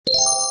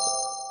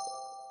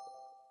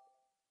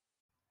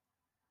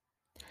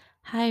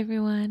Hi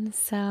everyone.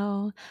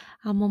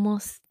 I'm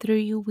almost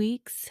 3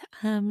 weeks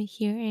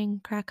here in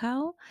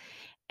Krakow,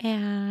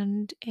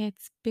 and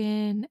it's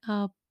been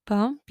a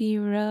bumpy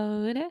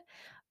road,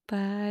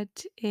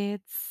 but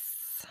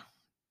it's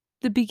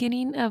the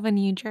beginning of a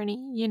new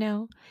journey.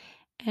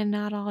 And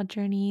not all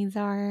journeys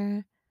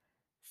are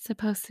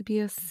supposed to be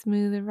a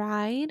smooth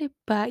ride,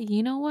 but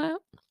you know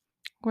what?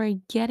 We're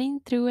getting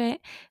through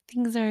it.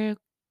 Things are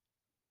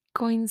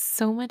going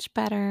so much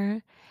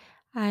better.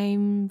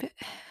 I'm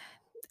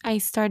I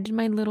started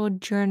my little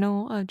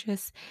journal of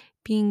just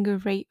being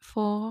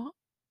grateful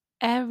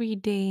every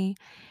day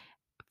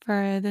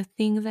for the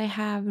things I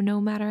have, no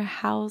matter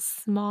how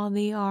small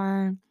they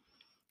are.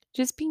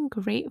 Just being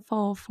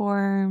grateful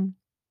for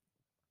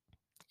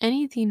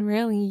anything,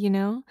 really,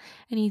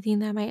 anything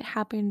that might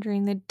happen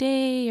during the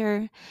day,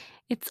 or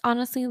it's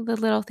honestly the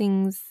little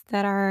things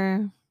that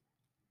are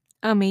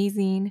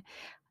amazing.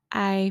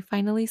 I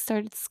finally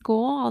started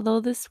school, although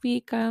this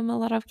week a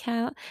lot of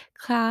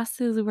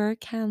classes were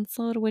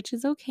canceled, which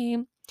is okay.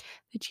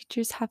 The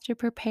teachers have to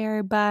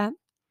prepare, but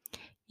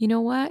you know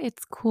what?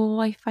 It's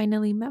cool. I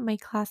finally met my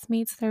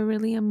classmates. They're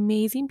really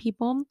amazing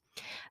people.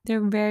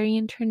 They're very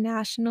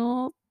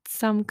international.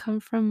 Some come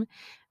from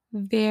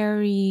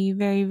very,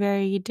 very,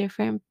 very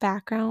different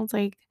backgrounds,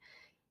 like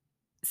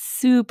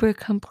super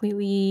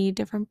completely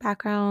different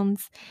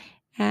backgrounds.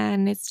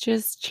 And it's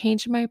just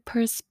changed my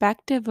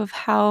perspective of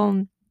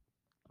how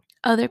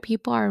other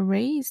people are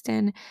raised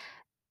and,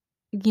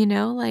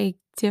 like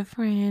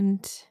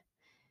different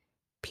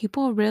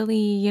people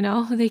really,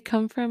 they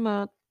come from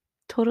a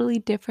totally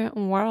different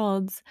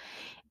worlds.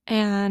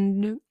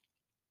 And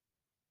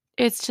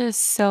it's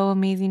just so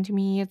amazing to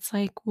me. It's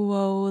like,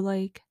 whoa,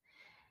 like,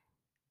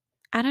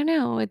 I don't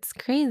know, it's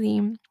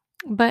crazy.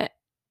 But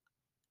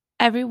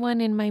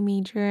everyone in my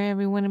major,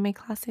 everyone in my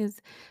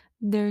classes,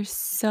 they're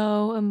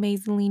so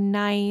amazingly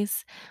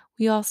nice.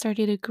 We all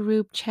started a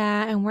group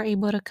chat and we're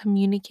able to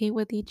communicate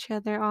with each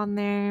other on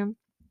there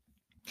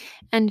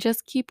and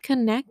just keep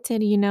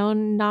connected,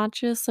 not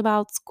just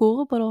about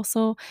school, but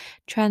also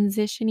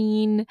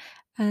transitioning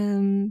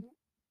um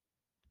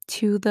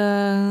to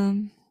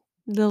the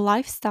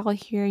lifestyle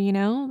here,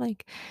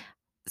 like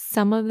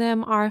some of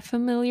them are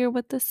familiar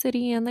with the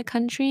city and the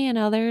country, and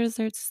others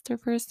it's their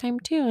first time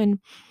too. And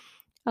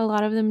a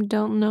lot of them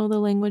don't know the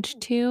language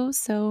too.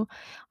 So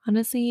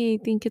honestly,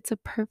 I think it's a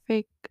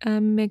perfect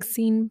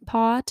mixing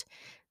pot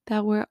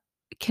that we're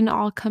can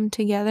all come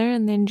together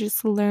and then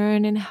just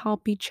learn and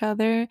help each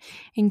other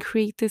and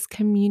create this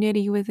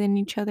community within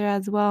each other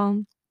as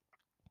well.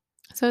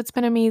 So it's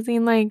been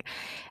amazing. Like,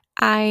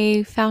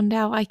 I found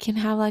out I can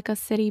have like a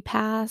city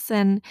pass,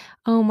 and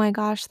oh my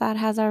gosh, that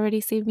has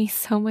already saved me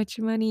so much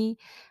money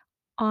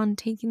on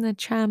taking the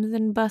trams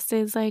and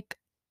buses. Like,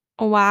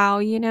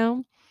 wow.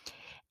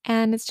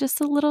 And it's just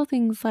the little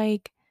things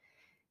like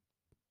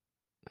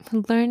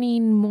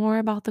learning more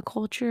about the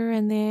culture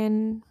and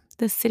then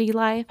the city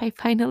life. I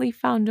finally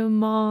found a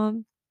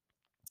mom.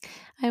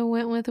 I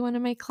went with one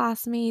of my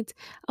classmates.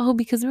 Oh,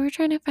 because we were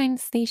trying to find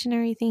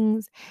stationary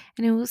things,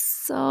 and it was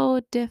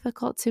so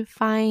difficult to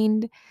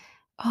find.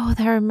 Oh,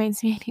 that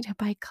reminds me, I need to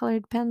buy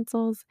colored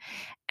pencils.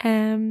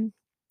 Um,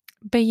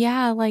 but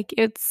yeah, like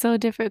it's so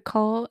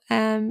difficult.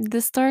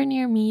 The store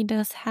near me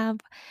does have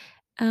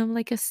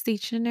like a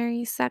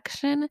stationery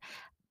section,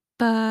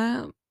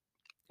 but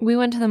we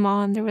went to the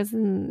mall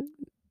and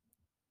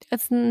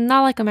it's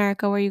not like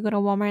America where you go to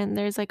Walmart and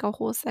there's like a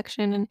whole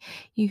section and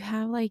you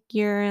have like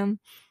your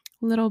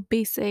little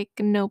basic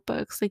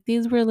notebooks. Like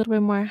these were a little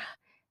bit more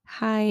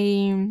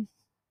high,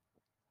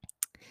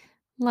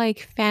 like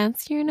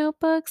fancier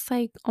notebooks,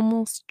 like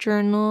almost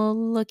journal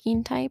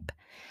looking type.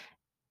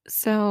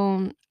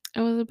 So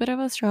it was a bit of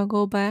a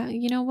struggle, but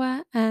you know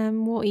what?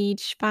 We'll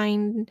each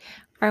find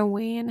our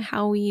way and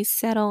how we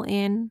settle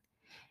in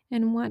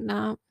and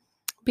whatnot.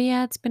 But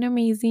yeah, it's been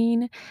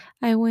amazing.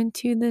 I went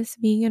to this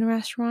vegan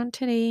restaurant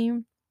today.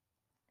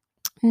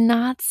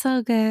 Not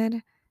so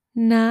good.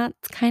 Not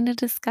kind of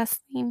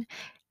disgusting.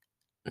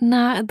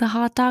 Not the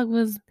hot dog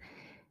was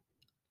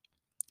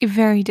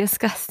very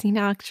disgusting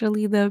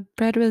actually. The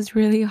bread was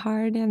really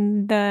hard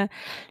and the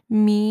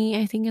meat,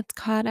 I think it's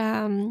called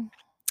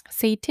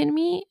seitan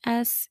meat,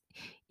 Seitan.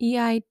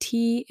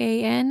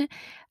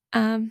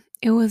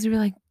 It was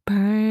really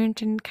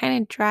burnt and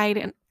kind of dried.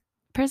 And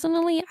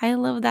personally, I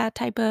love that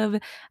type of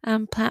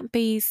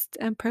plant-based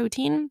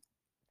protein,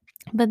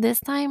 but this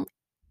time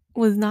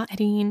was not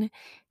hitting.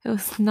 It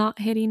was not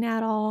hitting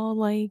at all.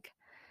 Like,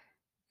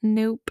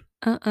 nope,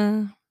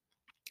 But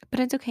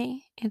it's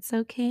okay. It's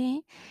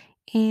okay,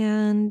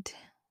 and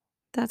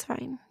that's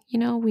fine.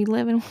 We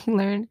live and we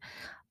learn.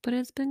 But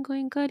it's been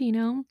going good.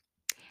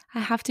 I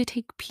have to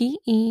take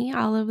PE.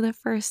 All of the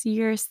first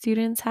year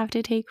students have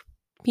to take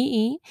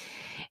PE.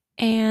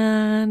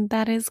 And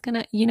that is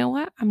gonna, you know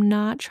what? I'm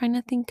not trying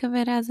to think of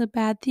it as a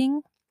bad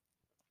thing.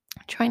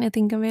 I'm trying to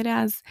think of it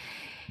as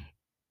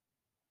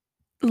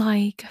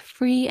like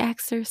free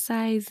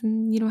exercise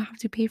and you don't have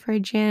to pay for a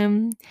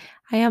gym.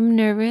 I am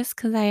nervous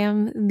because I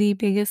am the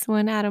biggest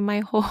one out of my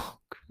whole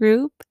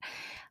group.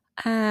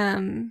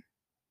 Um,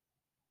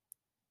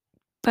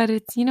 But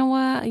it's you know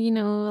what?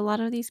 A lot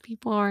of these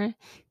people are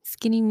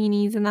skinny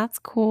meanies, and that's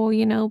cool,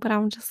 but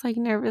I'm just, like,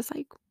 nervous,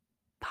 like,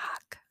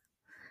 "Fuck."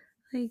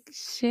 Like,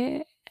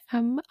 "Shit,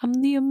 I'm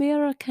the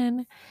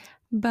American."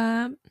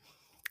 But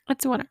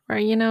it's whatever,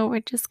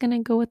 we're just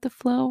gonna go with the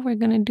flow, we're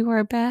gonna do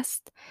our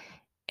best,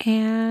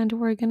 and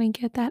we're gonna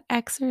get that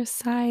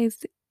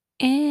exercise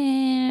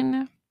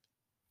in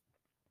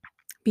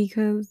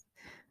because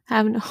I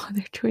have no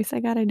other choice,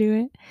 I gotta do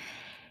it.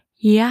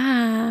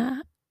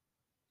 Yeah,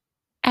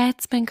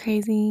 it's been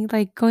crazy,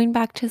 like, going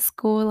back to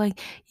school, like,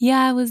 yeah,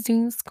 I was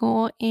doing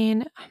school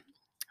in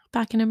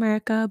back in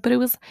America, but it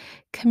was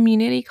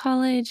community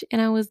college,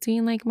 and I was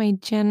doing, my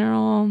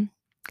general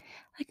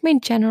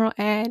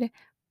ed,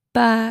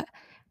 but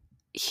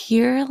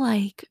here,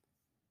 like,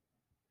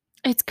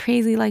 it's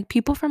crazy, like,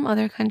 people from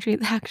other countries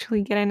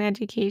actually get an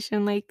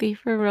education, like, they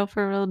for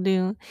real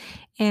do,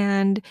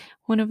 and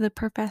one of the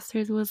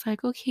professors was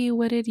like, "Okay,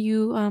 what did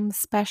you,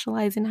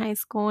 specialize in high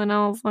school?" And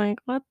I was like,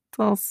 "What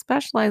the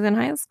specialize in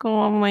high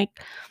school?" I'm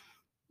like,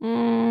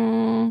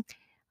 "Mm."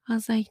 I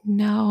was like,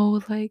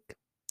 "No, like,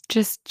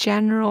 just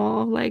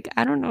general, like,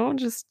 I don't know,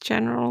 just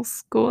general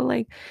school,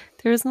 like,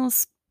 there's no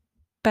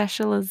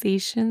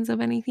specializations of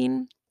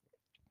anything."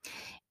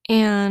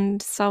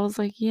 And so I was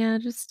like, "Yeah,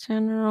 just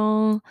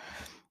general."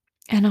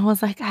 And I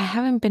was like, "I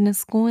haven't been to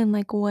school in,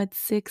 like, what,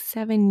 6,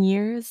 7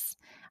 years?"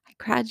 I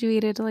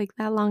graduated, like,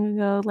 that long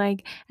ago,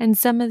 like and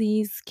some of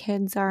these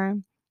kids are,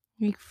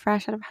 like,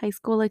 fresh out of high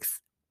school, like,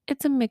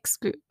 it's a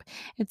mixed group.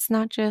 It's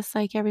not just,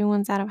 like,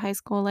 everyone's out of high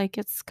school, like,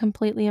 it's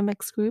completely a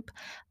mixed group,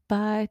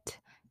 but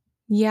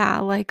yeah,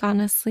 like,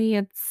 honestly,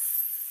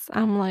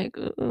 I'm like,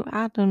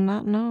 I do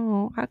not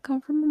know. I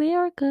come from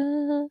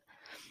America.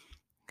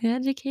 The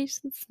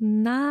education's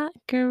not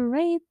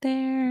great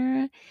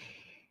there."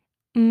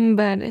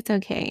 But it's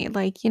okay.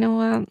 Like, you know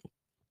what?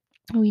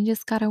 We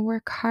just gotta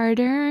work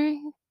harder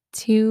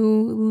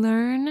to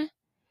learn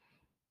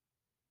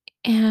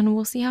and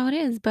we'll see how it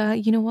is.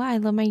 But you know what? I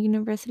love my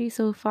university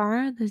so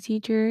far. The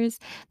teachers,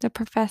 the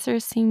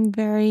professors seem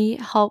very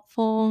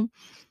helpful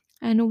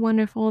and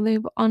wonderful.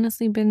 They've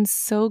honestly been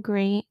so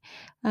great.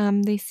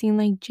 They seem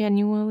like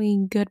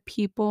genuinely good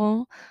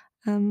people.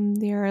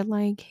 They're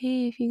like,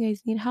 hey, if you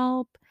guys need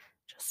help,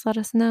 just let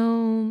us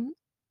know,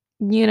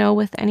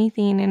 with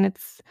anything. And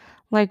it's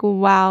like,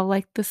 wow,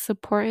 like the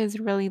support is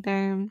really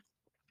there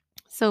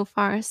so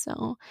far.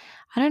 So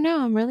I don't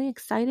know. I'm really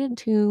excited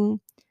to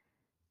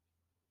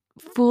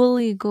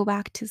fully go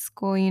back to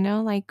school,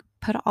 like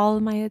put all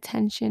of my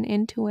attention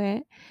into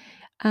it.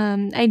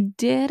 I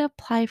did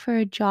apply for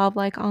a job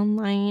like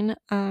online.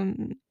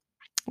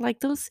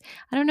 Like those,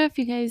 I don't know if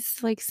you guys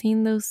like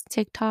seen those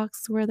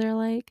TikToks where they're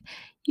like,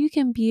 you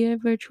can be a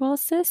virtual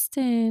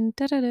assistant,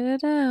 da da da da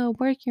da,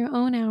 work your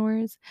own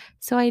hours.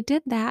 So I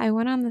did that. I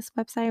went on this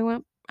website, I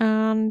went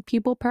on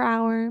People Per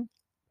Hour,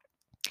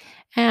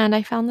 and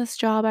I found this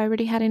job. I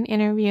already had an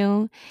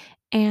interview,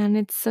 and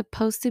it's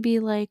supposed to be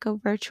like a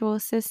virtual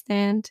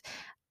assistant.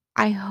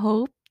 I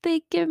hope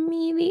they give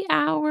me the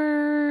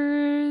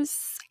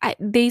hours.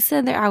 They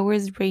said their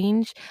hours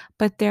range,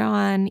 but they're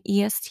on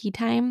EST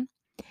time.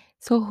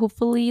 So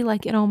hopefully,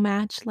 like, it'll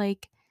match,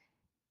 like,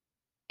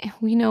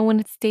 we know when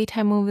it's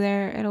daytime over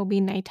there, it'll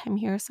be nighttime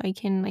here, so I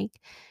can, like,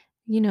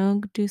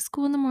 do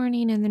school in the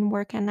morning and then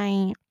work at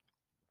night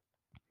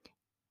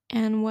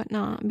and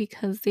whatnot.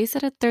 Because they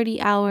said at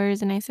 30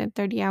 hours, and I said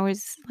 30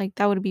 hours, like,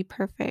 that would be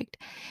perfect.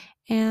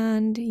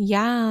 And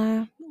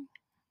yeah,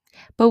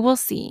 but we'll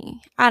see.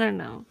 I don't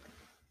know.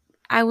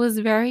 I was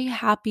very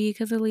happy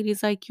because the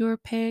lady's like, "You were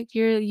picked.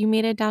 You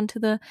made it down to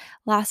the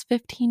last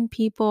 15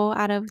 people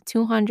out of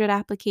 200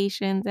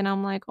 applications." And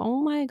I'm like,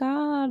 "Oh my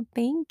god,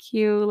 thank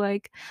you."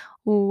 Like,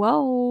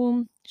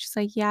 whoa. She's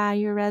like, "Yeah,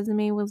 your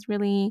resume was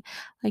really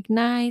like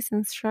nice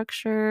and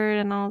structured."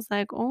 And I was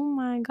like, "Oh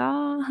my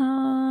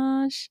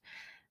gosh.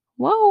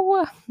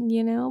 Whoa."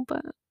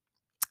 But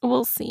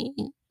we'll see.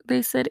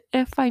 They said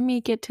if I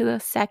make it to the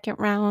second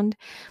round,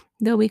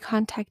 they'll be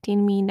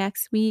contacting me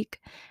next week.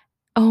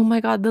 Oh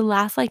my god, the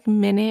last, like,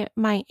 minute,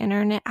 my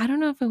internet, I don't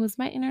know if it was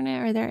my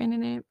internet or their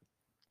internet,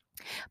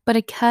 but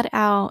it cut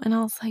out, and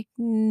I was like,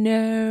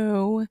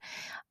 "No."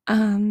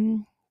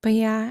 But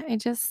yeah, I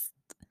just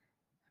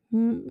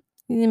m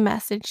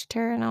messaged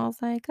her, and I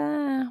was like,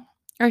 "Ah,"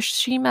 or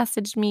she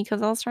messaged me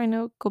because I was trying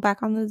to go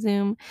back on the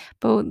Zoom,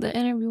 but the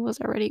interview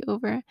was already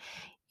over,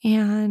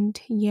 and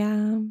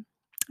yeah,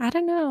 I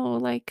don't know,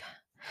 like,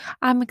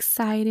 I'm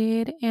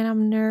excited and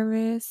I'm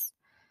nervous,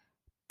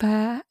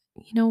 but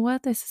you know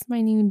what? This is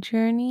my new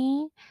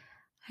journey.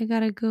 I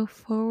gotta go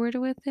forward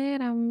with it.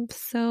 I'm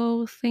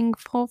so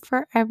thankful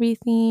for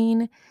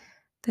everything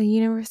the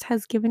universe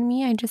has given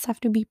me. I just have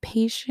to be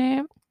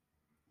patient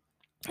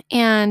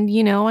and,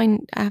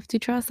 I have to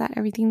trust that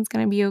everything's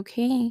gonna be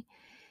okay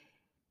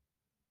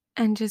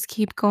and just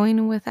keep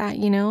going with that.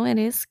 It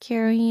is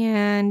scary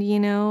and,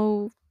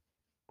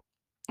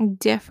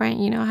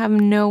 different. I have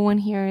no one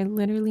here,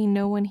 literally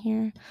no one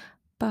here,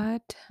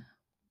 but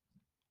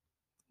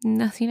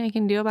nothing I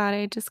can do about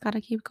it. Just gotta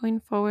keep going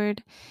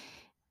forward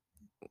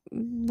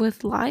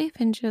with life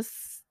and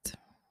just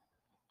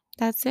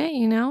that's it.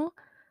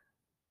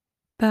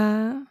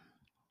 But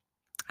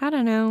I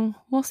don't know.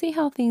 We'll see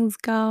how things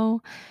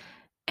go.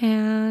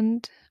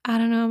 And I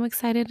don't know. I'm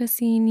excited to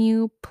see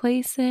new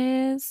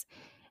places.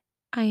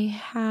 I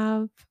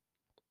have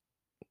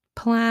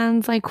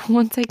plans like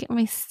once I get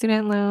my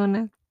student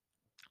loan,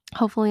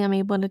 hopefully I'm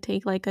able to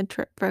take like a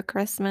trip for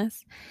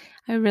Christmas.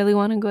 I really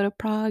want to go to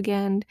Prague,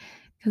 and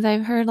because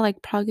I've heard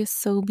like Prague is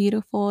so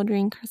beautiful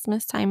during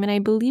Christmas time, and I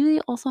believe they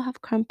also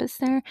have Krampus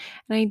there,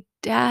 and I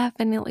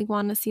definitely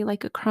want to see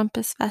like a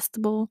Krampus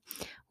festival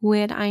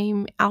when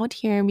I'm out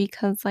here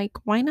because like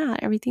why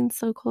not? Everything's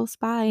so close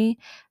by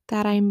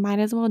that I might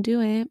as well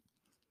do it.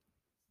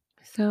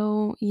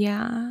 So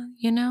yeah,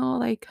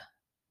 like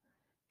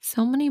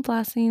so many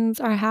blessings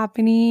are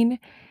happening,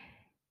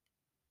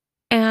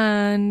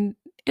 and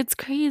it's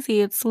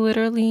crazy. It's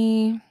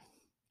literally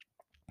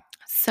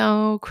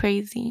so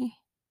crazy.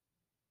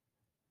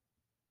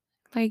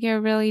 Like, it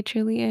really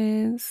truly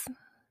is.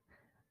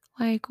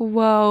 Like,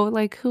 whoa,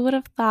 like, who would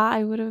have thought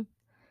I would have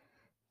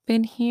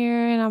been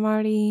here and I'm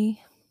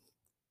already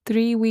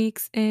 3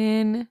 weeks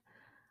in?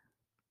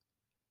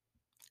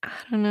 I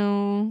don't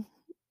know.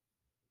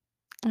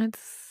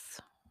 It's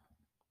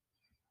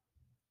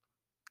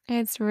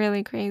it's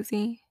really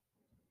crazy.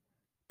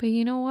 But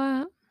you know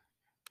what?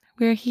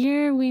 We're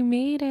here. We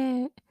made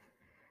it.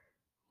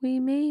 We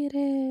made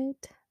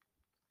it.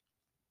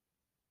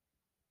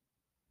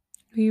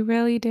 We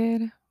really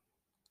did.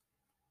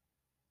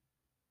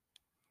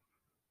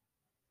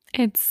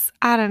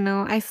 I don't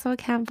know. I still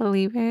can't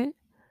believe it.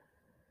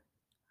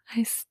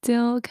 I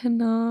still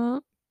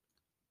cannot.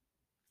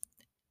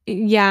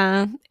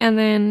 Yeah. And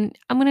then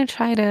I'm going to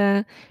try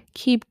to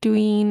keep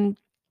doing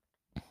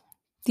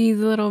these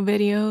little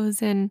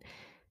videos and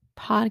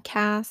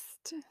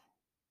podcasts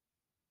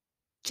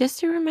just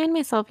to remind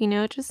myself,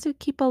 just to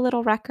keep a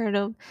little record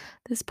of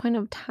this point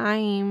of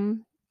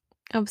time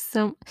of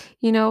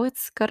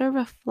it's got to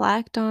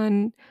reflect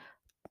on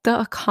the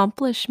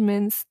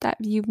accomplishments that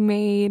you've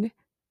made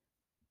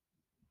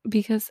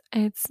because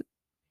it's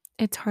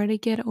hard to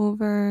get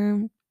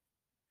over,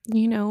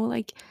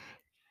 like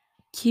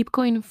keep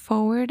going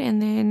forward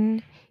and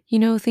then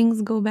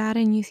things go bad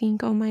and you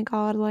think, "Oh my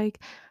god, like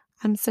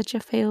I'm such a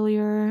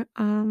failure.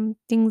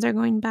 Things are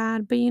going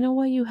bad." But you know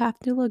what? You have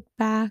to look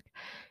back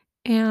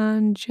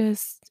and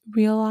just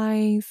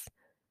realize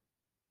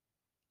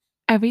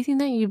everything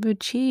that you've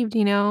achieved,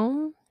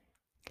 and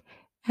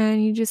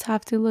you just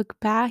have to look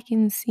back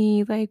and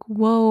see, like,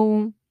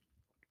 whoa,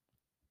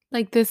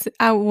 like this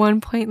at one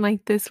point,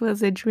 like this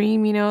was a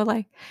dream,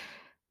 like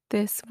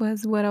this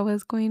was what I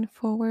was going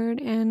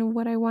forward and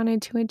what I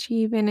wanted to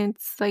achieve. And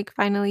it's like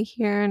finally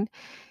here. And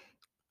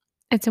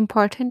it's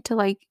important to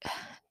like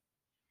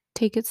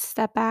take a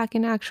step back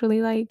and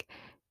actually like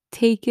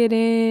take it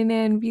in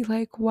and be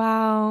like,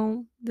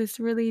 wow, this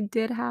really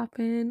did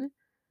happen,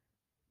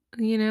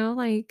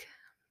 like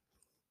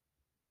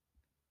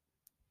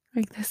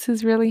this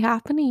is really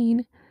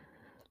happening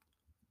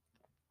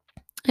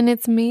and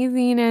it's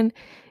amazing.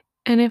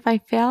 And if I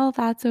fail,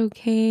 that's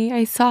okay.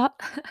 I saw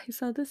I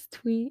saw this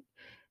tweet.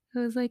 It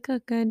was like a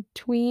good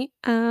tweet.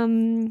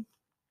 It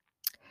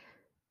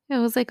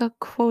was like a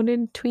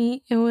quoted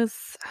tweet. It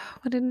was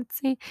what did it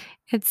say?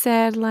 It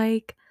said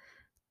like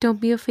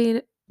don't be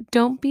afraid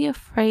don't be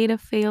afraid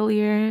of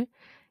failure.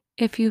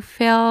 If you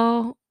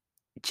fail,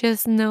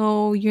 just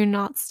know you're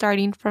not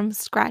starting from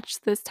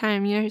scratch this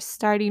time. You're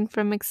starting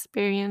from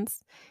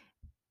experience.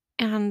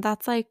 And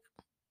that's like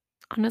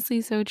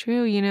honestly so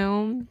true.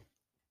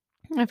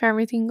 If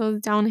everything goes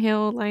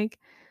downhill, like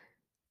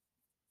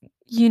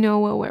you know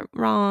what went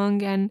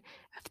wrong, and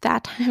if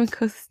that time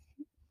goes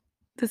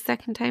the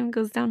second time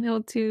goes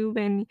downhill too,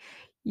 then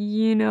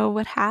you know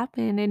what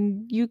happened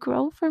and you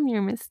grow from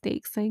your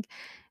mistakes. Like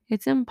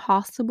it's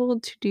impossible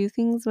to do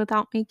things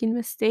without making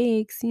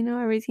mistakes.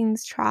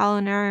 Everything's trial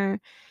and error.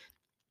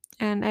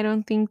 And I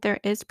don't think there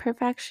is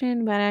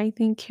perfection, but I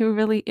think it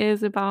really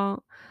is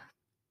about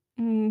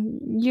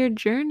your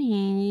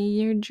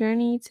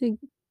journey to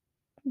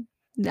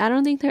I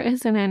don't think there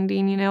is an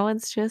ending.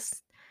 It's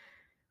just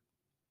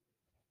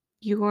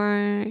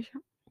your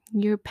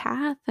your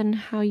path and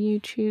how you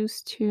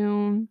choose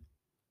to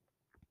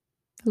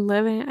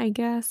live it, I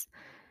guess.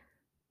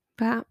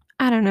 But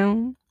I don't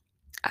know.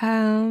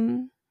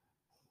 Um,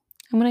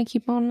 I'm gonna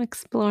keep on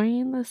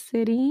exploring the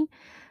city.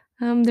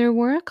 There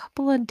were a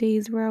couple of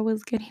days where I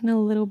was getting a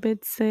little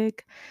bit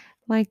sick,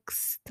 like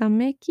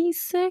stomachy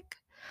sick.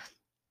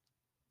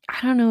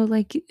 I don't know,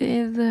 like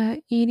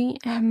my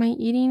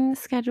eating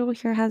schedule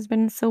here has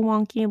been so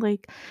wonky.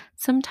 Like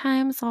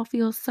sometimes I'll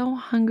feel so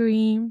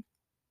hungry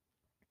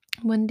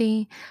one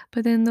day,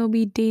 but then there'll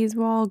be days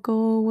where I'll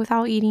go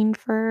without eating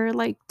for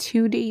like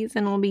 2 days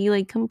and I'll be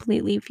like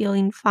completely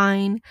feeling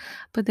fine.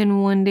 But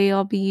then one day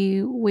I'll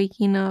be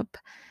waking up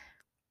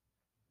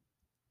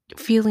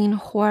feeling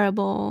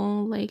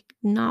horrible, like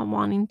not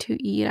wanting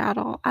to eat at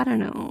all. I don't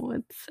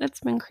know. It's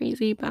been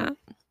crazy, but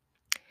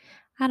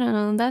I don't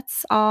know.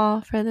 That's all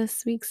for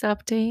this week's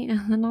update,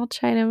 and then I'll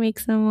try to make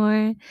some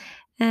more.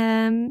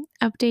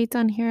 updates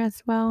on here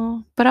as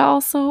well. But I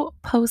also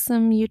post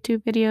some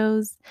YouTube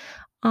videos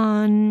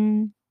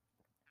on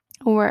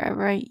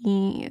wherever I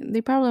eat.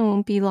 They probably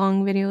won't be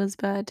long videos,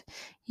 but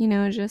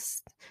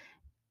just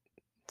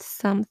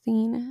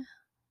something.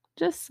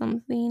 Just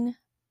something.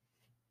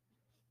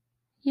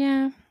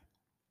 Yeah,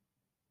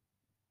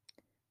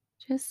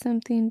 just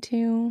something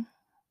to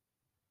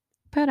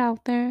put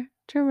out there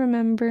to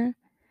remember.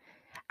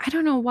 I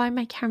don't know why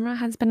my camera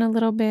has been a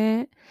little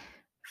bit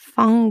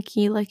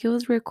funky. Like it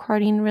was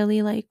recording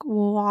really like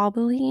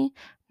wobbly.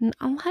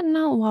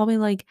 Not wobbly,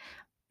 like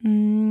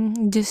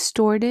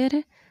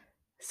distorted.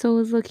 So it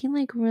was looking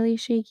like really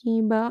shaky,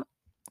 but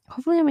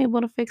hopefully I'm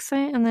able to fix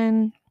it and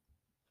then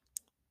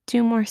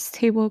do more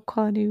stable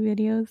quality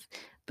videos.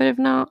 But if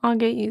not, I'll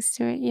get used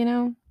to it.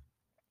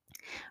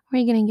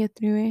 We're gonna get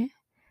through it.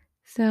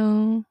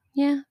 So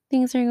yeah,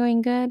 things are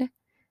going good.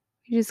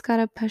 We just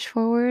gotta push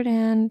forward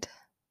and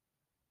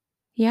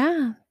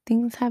yeah,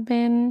 things have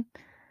been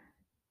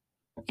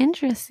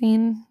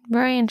interesting.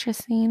 Very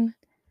interesting.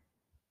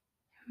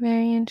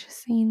 Very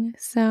interesting.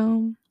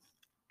 So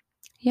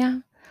yeah.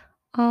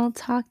 I'll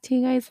talk to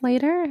you guys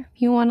later.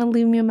 If you want to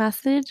leave me a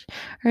message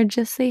or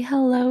just say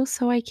hello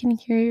so I can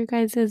hear your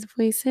guys'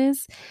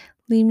 voices,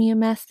 leave me a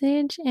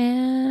message.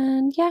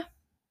 And yeah,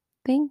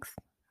 thanks.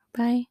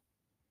 Bye.